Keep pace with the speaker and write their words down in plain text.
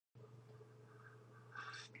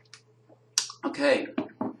Okay,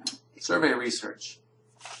 survey research.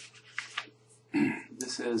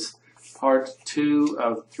 This is part 2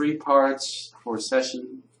 of 3 parts for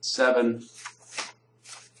session 7,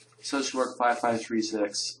 Social Work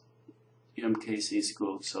 5536, UMKC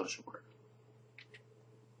School of Social Work.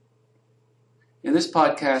 In this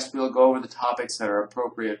podcast, we'll go over the topics that are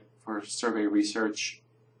appropriate for survey research,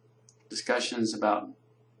 discussions about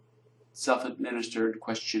self-administered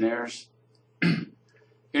questionnaires,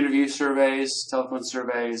 interview surveys, telephone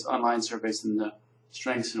surveys, online surveys, and the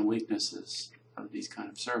strengths and weaknesses of these kind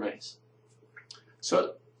of surveys.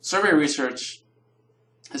 So survey research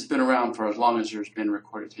has been around for as long as there's been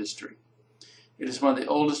recorded history. It is one of the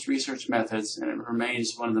oldest research methods, and it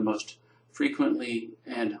remains one of the most frequently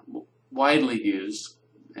and widely used,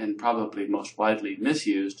 and probably most widely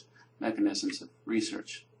misused, mechanisms of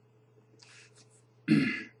research.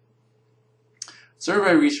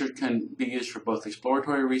 Survey research can be used for both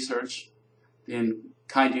exploratory research, the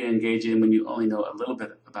kind you engage in when you only know a little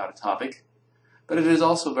bit about a topic, but it is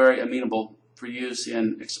also very amenable for use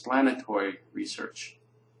in explanatory research.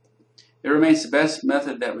 It remains the best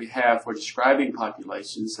method that we have for describing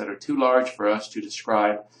populations that are too large for us to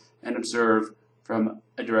describe and observe from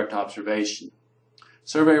a direct observation.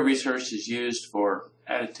 Survey research is used for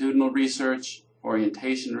attitudinal research,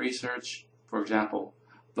 orientation research, for example,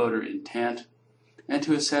 voter intent, and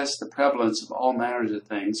to assess the prevalence of all manners of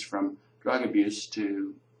things from drug abuse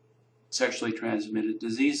to sexually transmitted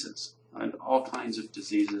diseases and all kinds of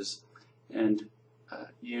diseases and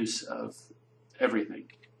use of everything.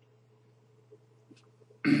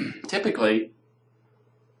 Typically,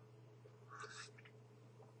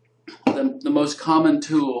 the most common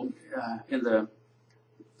tool in the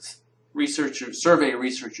survey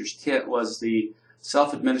researcher's kit was the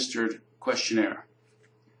self-administered questionnaire.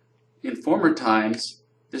 In former times,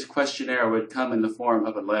 this questionnaire would come in the form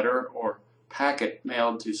of a letter or packet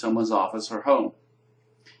mailed to someone's office or home.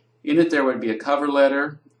 In it there would be a cover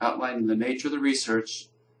letter outlining the nature of the research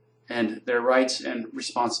and their rights and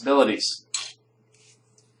responsibilities.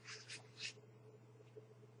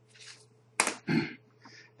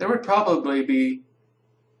 There would probably be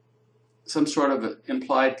some sort of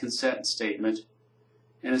implied consent statement,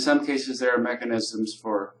 and in some cases there are mechanisms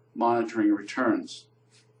for monitoring returns.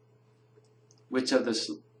 Which of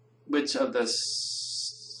the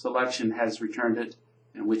selection has returned it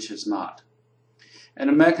and which has not. And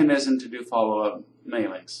a mechanism to do follow-up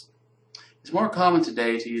mailings. It's more common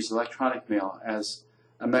today to use electronic mail as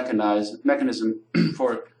a mechanism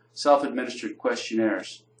for self-administered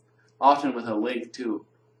questionnaires, often with a link to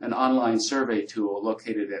an online survey tool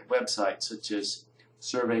located at websites such as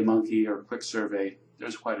SurveyMonkey or QuickSurvey.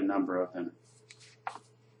 There's quite a number of them.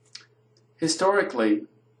 Historically,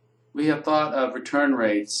 we have thought of return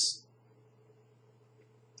rates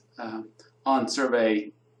on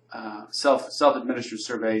survey, self-administered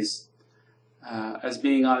surveys as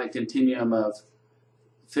being on a continuum of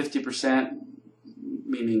 50%,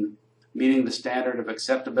 meaning meeting the standard of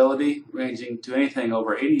acceptability, ranging to anything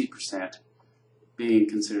over 80% being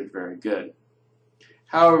considered very good.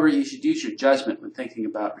 However, you should use your judgment when thinking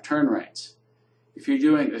about return rates. If you're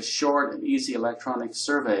doing a short and easy electronic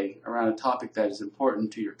survey around a topic that is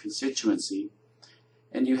important to your constituency,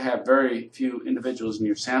 and you have very few individuals in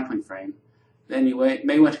your sampling frame, then you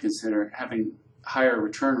may want to consider having higher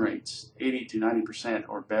return rates, 80 to 90%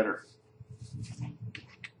 or better.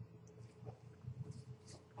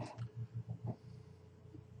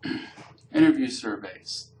 Interview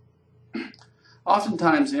surveys.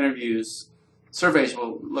 Oftentimes surveys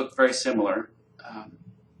will look very similar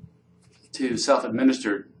to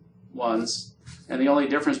self-administered ones, and the only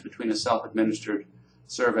difference between a self-administered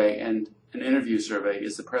survey and an interview survey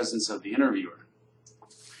is the presence of the interviewer.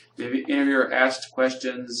 The interviewer asks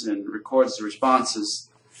questions and records the responses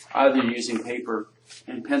either using paper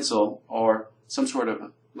and pencil or some sort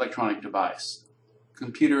of electronic device.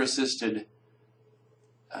 Computer-assisted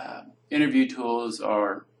interview tools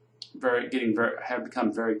have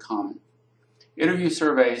become very common. Interview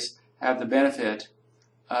surveys have the benefit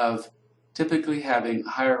of typically having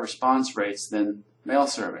higher response rates than mail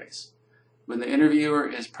surveys. When the interviewer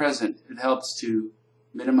is present, it helps to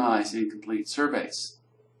minimize incomplete surveys.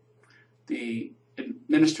 The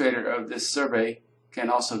administrator of this survey can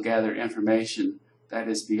also gather information that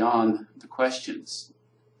is beyond the questions,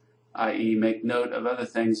 i.e. make note of other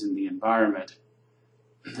things in the environment,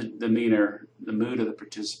 the demeanor, the mood of the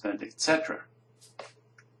participant, etc.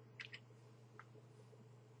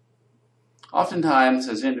 Oftentimes,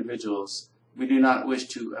 as individuals, we do not wish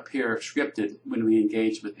to appear scripted when we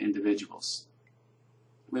engage with individuals.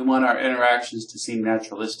 We want our interactions to seem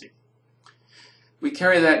naturalistic. We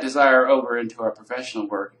carry that desire over into our professional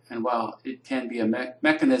work, and while it can be a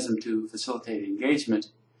mechanism to facilitate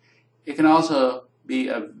engagement, it can also be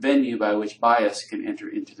a venue by which bias can enter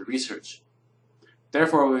into the research.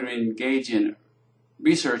 Therefore, when we engage in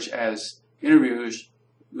research as interviewers,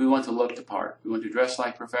 we want to look the part. We want to dress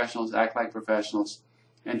like professionals, act like professionals,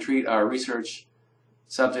 and treat our research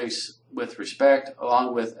subjects with respect,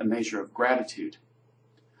 along with a measure of gratitude.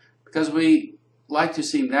 Because we like to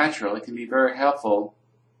seem natural, it can be very helpful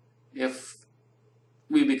if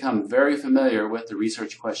we become very familiar with the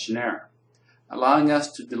research questionnaire, allowing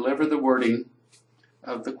us to deliver the wording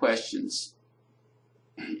of the questions.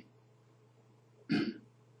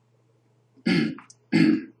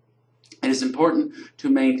 It is important to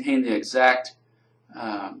maintain the exact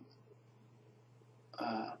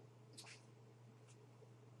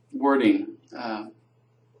wording,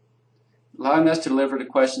 allowing us to deliver the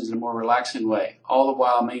questions in a more relaxing way, all the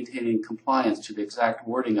while maintaining compliance to the exact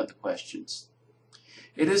wording of the questions.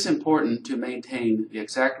 It is important to maintain the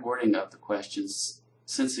exact wording of the questions,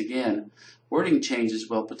 since again, wording changes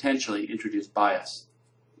will potentially introduce bias.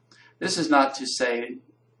 This is not to say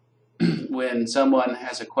when someone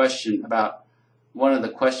has a question about one of the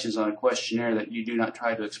questions on a questionnaire that you do not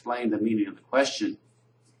try to explain the meaning of the question.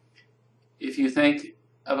 If you think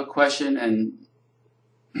of a question and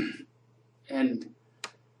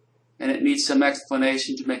it needs some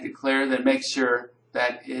explanation to make it clear, then make sure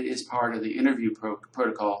that it is part of the interview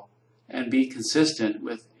protocol and be consistent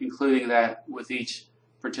with including that with each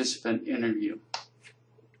participant interview.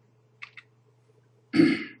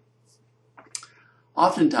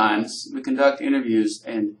 Oftentimes, we conduct interviews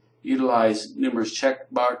and utilize numerous check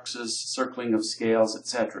boxes, circling of scales,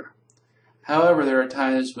 etc. However, there are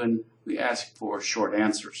times when we ask for short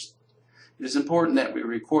answers. It is important that we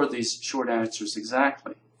record these short answers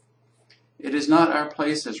exactly. It is not our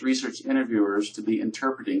place as research interviewers to be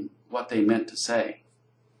interpreting what they meant to say.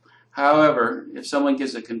 However, if someone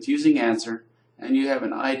gives a confusing answer and you have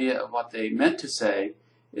an idea of what they meant to say,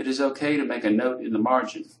 it is okay to make a note in the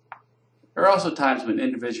margin. There are also times when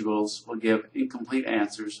individuals will give incomplete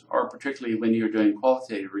answers, or particularly when you're doing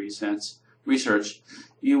qualitative research,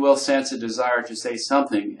 you will sense a desire to say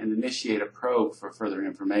something and initiate a probe for further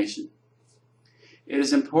information. It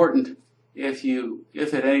is important if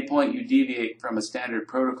at any point you deviate from a standard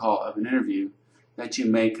protocol of an interview, that you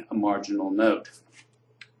make a marginal note.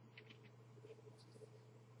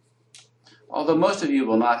 Although most of you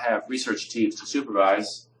will not have research teams to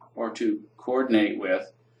supervise or to coordinate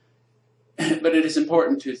with, but it is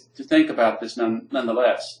important to think about this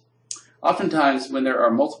nonetheless. Oftentimes, when there are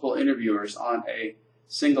multiple interviewers on a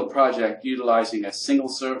single project utilizing a single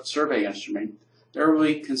survey instrument, there will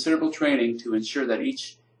be considerable training to ensure that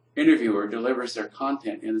each interviewer delivers their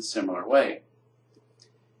content in a similar way.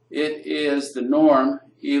 It is the norm,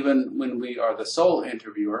 even when we are the sole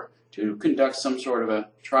interviewer, to conduct some sort of a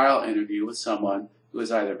trial interview with someone who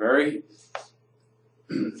is either very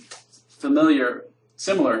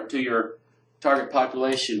similar to your target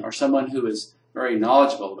population, or someone who is very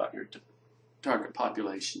knowledgeable about your target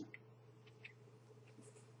population.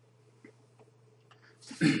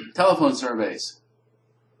 Telephone surveys.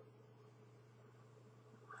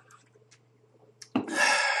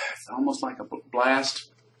 It's almost like a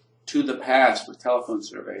blast to the past with telephone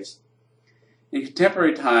surveys. In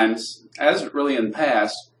contemporary times, as really in the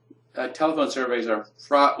past, telephone surveys are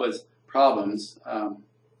fraught with problems.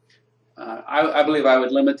 I believe I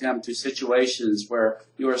would limit them to situations where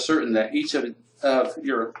you are certain that each of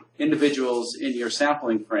your individuals in your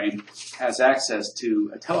sampling frame has access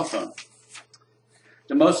to a telephone.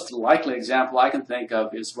 The most likely example I can think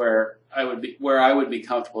of is where I would be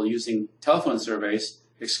comfortable using telephone surveys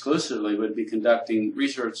exclusively would be conducting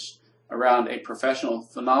research around a professional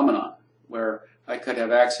phenomenon where I could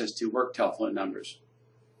have access to work telephone numbers.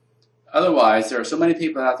 Otherwise, there are so many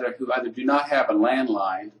people out there who either do not have a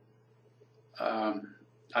landline,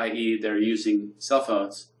 i.e. they're using cell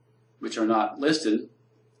phones which are not listed,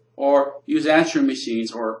 or use answering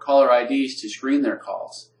machines or caller IDs to screen their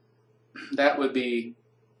calls. That would be,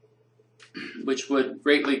 which would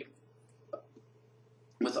greatly,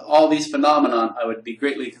 with all these phenomena, I would be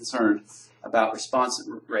greatly concerned about response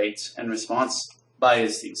rates and response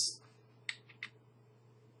biases.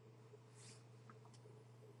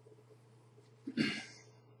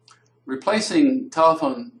 Replacing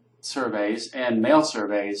telephone surveys and mail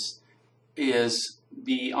surveys is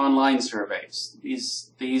the online surveys.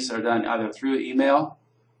 These are done either through email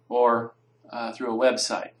or through a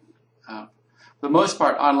website. For the most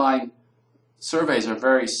part, online surveys are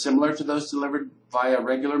very similar to those delivered via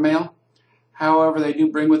regular mail. However, they do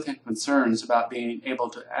bring with them concerns about being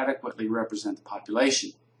able to adequately represent the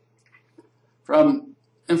population. From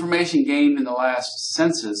information gained in the last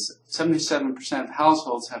census, 77% of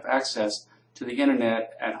households have access to the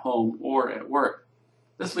internet at home or at work.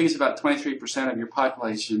 This leaves about 23% of your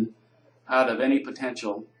population out of any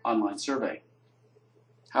potential online survey.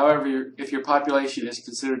 However, if your population is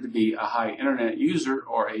considered to be a high internet user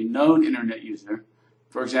or a known internet user,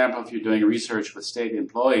 for example, if you're doing research with state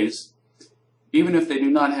employees, even if they do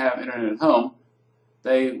not have internet at home,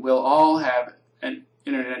 they will all have an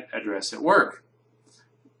internet address at work.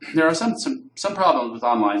 There are some problems with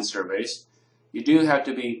online surveys. You do have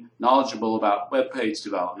to be knowledgeable about web page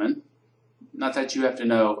development. Not that you have to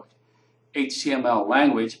know HTML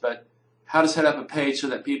language, but how to set up a page so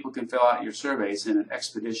that people can fill out your surveys in an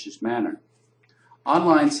expeditious manner.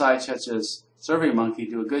 Online sites such as SurveyMonkey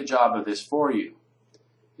do a good job of this for you.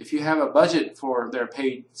 If you have a budget for their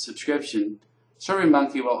paid subscription,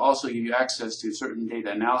 SurveyMonkey will also give you access to certain data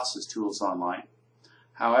analysis tools online.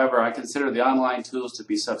 However, I consider the online tools to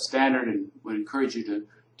be substandard and would encourage you to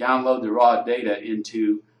download the raw data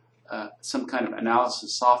into some kind of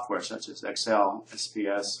analysis software such as Excel,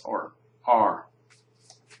 SPS, or R.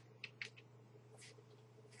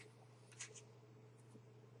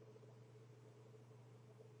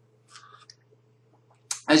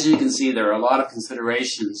 As you can see, there are a lot of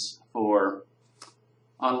considerations for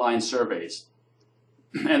online surveys,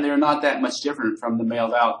 and they're not that much different from the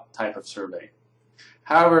mailed out type of survey.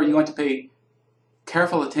 However, you want to pay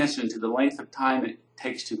careful attention to the length of time it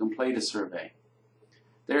takes to complete a survey.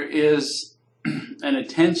 There is an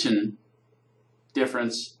attention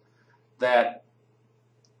difference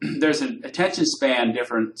there's an attention span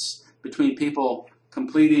difference between people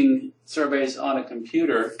completing surveys on a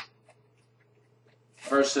computer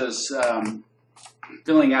versus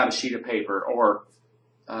filling out a sheet of paper or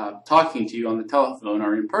talking to you on the telephone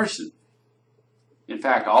or in person. In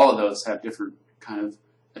fact, all of those have different kind of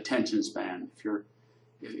attention span.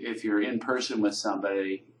 If you're in person with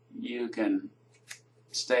somebody, you can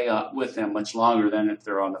stay with them much longer than if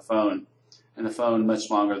they're on the phone, and the phone much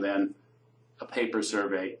longer than a paper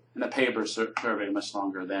survey, and a paper survey much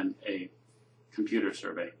longer than a computer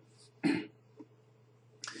survey.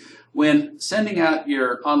 When sending out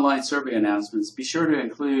your online survey announcements, be sure to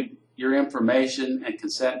include your information and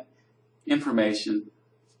consent information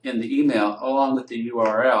in the email along with the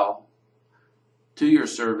URL to your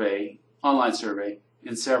survey, online survey,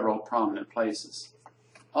 in several prominent places.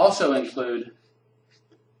 Also include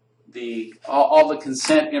all the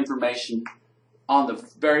consent information on the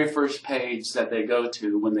very first page that they go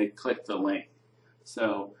to when they click the link.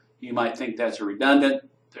 So you might think that's redundant.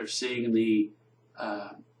 They're seeing the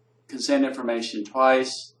consent information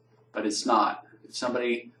twice, but it's not. If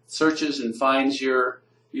somebody searches and finds your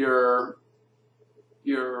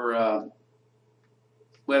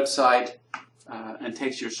website and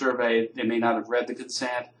takes your survey, they may not have read the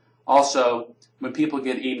consent. Also, when people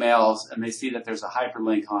get emails and they see that there's a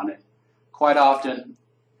hyperlink on it, quite often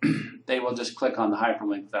they will just click on the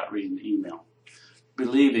hyperlink without reading the email,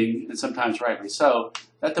 believing, and sometimes rightly so,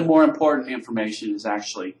 that the more important information is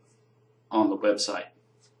actually on the website.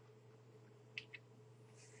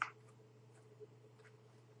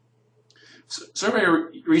 Survey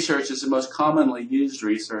research is the most commonly used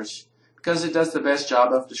research because it does the best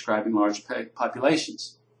job of describing large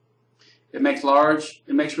populations. It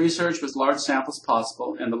makes research with large samples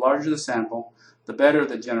possible, and the larger the sample, the better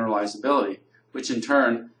the generalizability, which in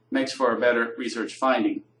turn makes for a better research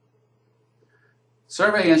finding.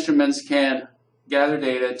 Survey instruments can gather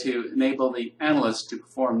data to enable the analyst to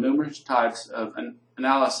perform numerous types of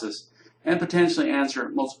analysis and potentially answer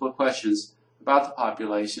multiple questions about the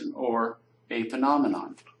population or a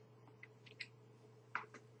phenomenon.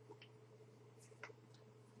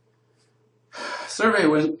 Survey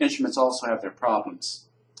instruments also have their problems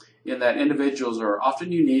in that individuals are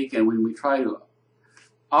often unique, and when we try to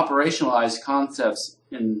operationalize concepts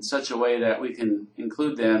in such a way that we can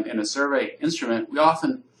include them in a survey instrument, we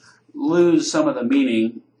often lose some of the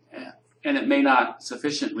meaning, and it may not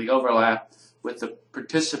sufficiently overlap with the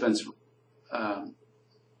participants'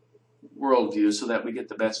 worldview so that we get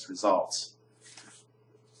the best results.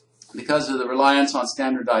 Because of the reliance on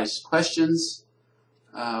standardized questions,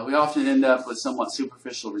 we often end up with somewhat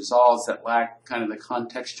superficial results that lack kind of the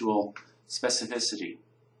contextual specificity.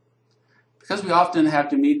 Because we often have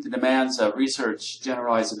to meet the demands of research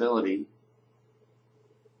generalizability,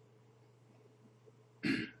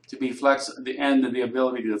 to be the end of the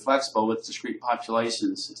ability to be flexible with discrete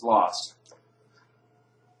populations is lost.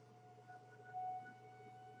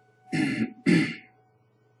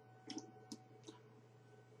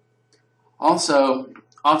 Also,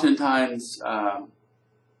 oftentimes, the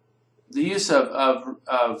use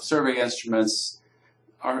of survey instruments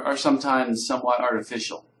are sometimes somewhat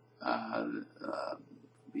artificial.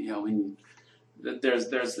 When there's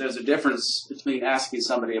a difference between asking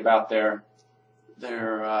somebody about their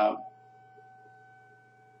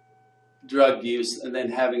drug use and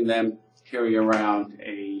then having them carry around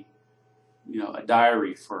a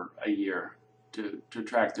diary for a year to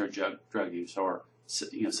track their drug use, or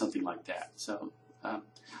something like that. So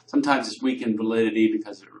sometimes it's weakened validity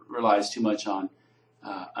because it relies too much on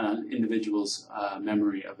an individual's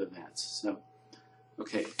memory of events. So,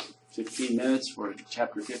 okay, 15 minutes for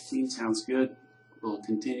chapter 15 sounds good. We'll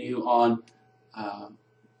continue on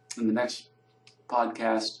in the next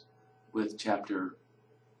podcast with chapter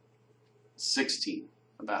 16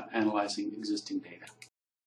 about analyzing existing data.